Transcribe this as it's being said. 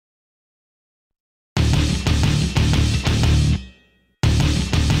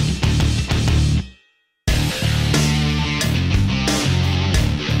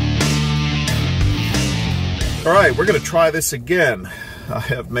All right, we're going to try this again. I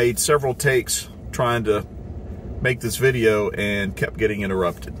have made several takes trying to make this video and kept getting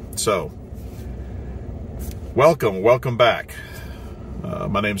interrupted. So, welcome back.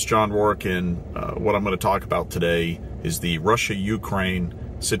 My name's John Rourke, and what I'm going to talk about today is the Russia-Ukraine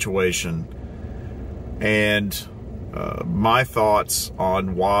situation and my thoughts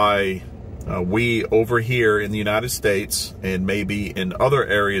on why we over here in the United States and maybe in other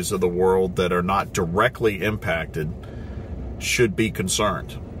areas of the world that are not directly impacted should be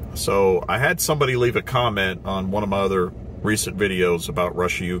concerned. So I had somebody leave a comment on one of my other recent videos about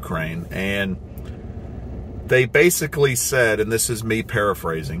Russia-Ukraine, and they basically said, and this is me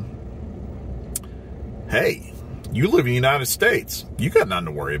paraphrasing, hey, you live in the United States. You got nothing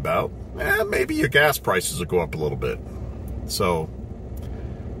to worry about. Maybe your gas prices will go up a little bit. So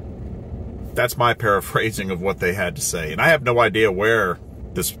that's my paraphrasing of what they had to say. And I have no idea where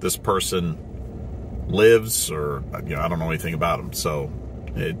this person lives, or I don't know anything about him. So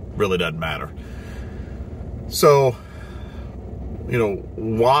it really doesn't matter. So,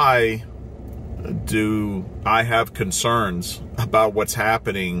 why do I have concerns about what's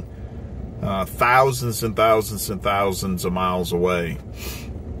happening thousands and thousands and thousands of miles away?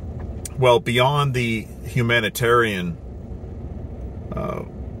 Well, beyond the humanitarian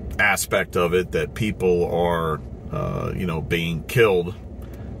aspect of it, that people are, being killed.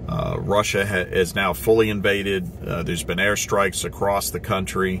 Russia is now fully invaded. There's been airstrikes across the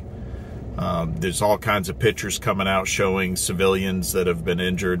country. There's all kinds of pictures coming out showing civilians that have been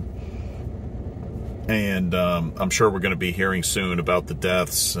injured. And I'm sure we're going to be hearing soon about the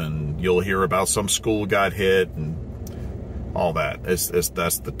deaths, and you'll hear about some school got hit and all that.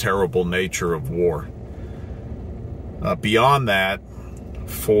 That's the terrible nature of war. Beyond that,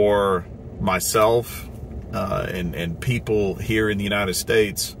 for myself and people here in the United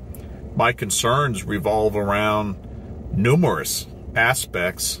States, my concerns revolve around numerous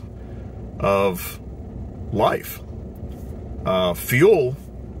aspects of life. Fuel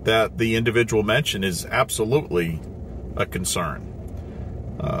that the individual mentioned is absolutely a concern.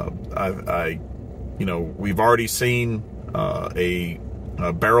 We've already seen a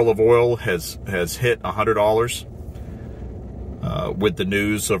barrel of oil has hit $100 with the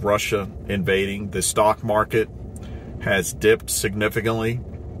news of Russia invading. The stock market has dipped significantly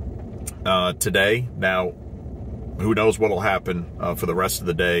today. Now, who knows what will happen for the rest of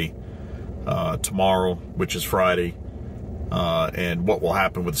the day tomorrow, which is Friday, and what will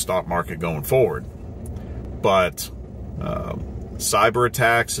happen with the stock market going forward. But cyber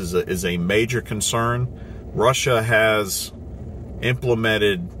attacks is a major concern. Russia has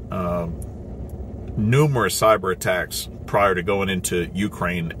implemented numerous cyber attacks prior to going into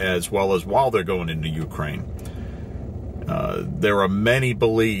Ukraine, as well as while they're going into Ukraine. There are many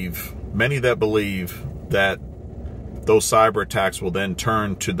that believe that those cyber attacks will then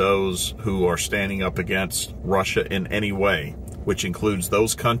turn to those who are standing up against Russia in any way, which includes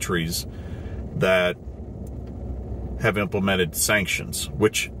those countries that have implemented sanctions,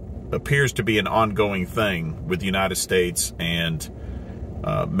 which appears to be an ongoing thing with the United States and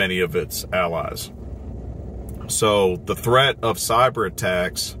many of its allies. So the threat of cyber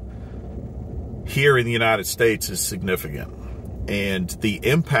attacks here in the United States is significant. And the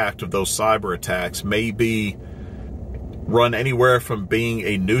impact of those cyber attacks may be run anywhere from being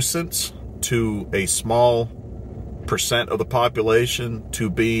a nuisance to a small percent of the population to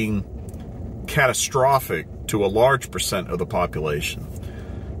being catastrophic to a large percent of the population.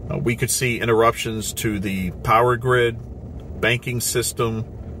 We could see interruptions to the power grid, banking system,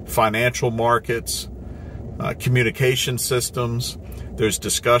 financial markets, communication systems. There's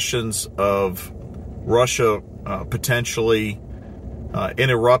discussions of Russia potentially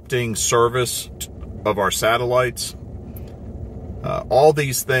interrupting service of our satellites. All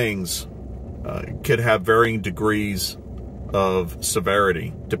these things could have varying degrees of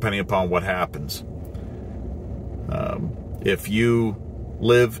severity depending upon what happens. If you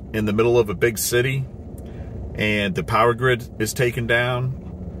live in the middle of a big city and the power grid is taken down,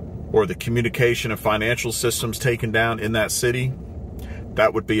 or the communication and financial systems taken down in that city,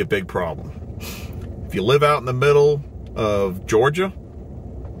 that would be a big problem. If you live out in the middle of Georgia,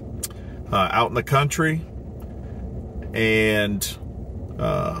 out in the country, and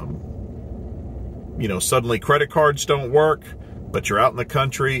suddenly credit cards don't work, but you're out in the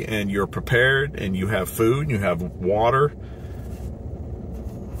country and you're prepared and you have food and you have water,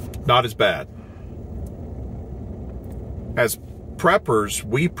 not as bad. As preppers,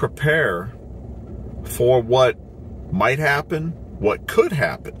 we prepare for what might happen, what could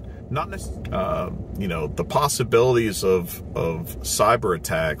happen. Not necessarily, the possibilities of cyber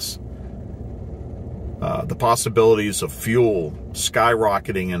attacks the possibilities of fuel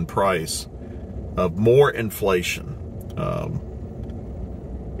skyrocketing in price, of more inflation,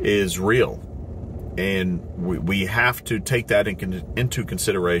 is real. And we have to take that into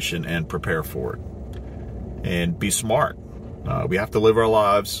consideration and prepare for it. And be smart. We have to live our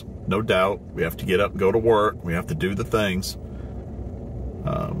lives, no doubt. We have to get up and go to work. We have to do the things.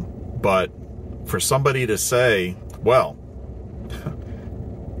 But for somebody to say, well,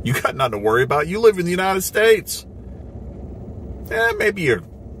 you got nothing to worry about. You live in the United States. Maybe your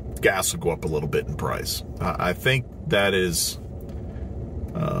gas will go up a little bit in price. I think that is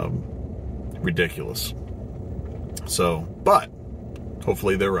ridiculous. So, but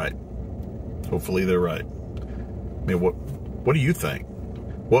hopefully they're right. Hopefully they're right. I mean, what do you think?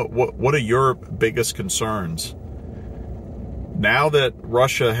 What are your biggest concerns now that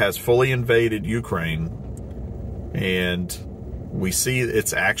Russia has fully invaded Ukraine and we see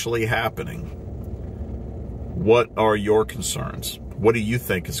it's actually happening? What are your concerns? What do you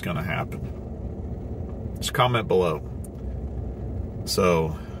think is going to happen? Just comment below. So,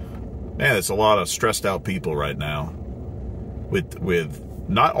 man, there's a lot of stressed out people right now with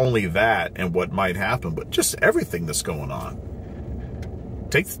not only that and what might happen, but just everything that's going on.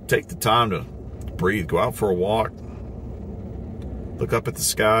 Take the time to breathe. Go out for a walk. Look up at the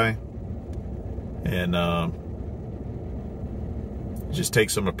sky. And just take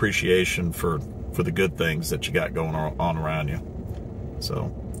some appreciation for the good things that you got going on around you.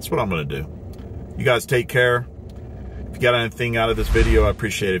 So that's what I'm going to do. You guys take care. If you got anything out of this video, I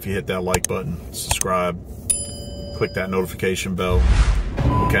appreciate it if you hit that like button, subscribe, click that notification bell.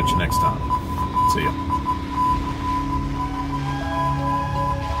 We'll catch you next time. See ya.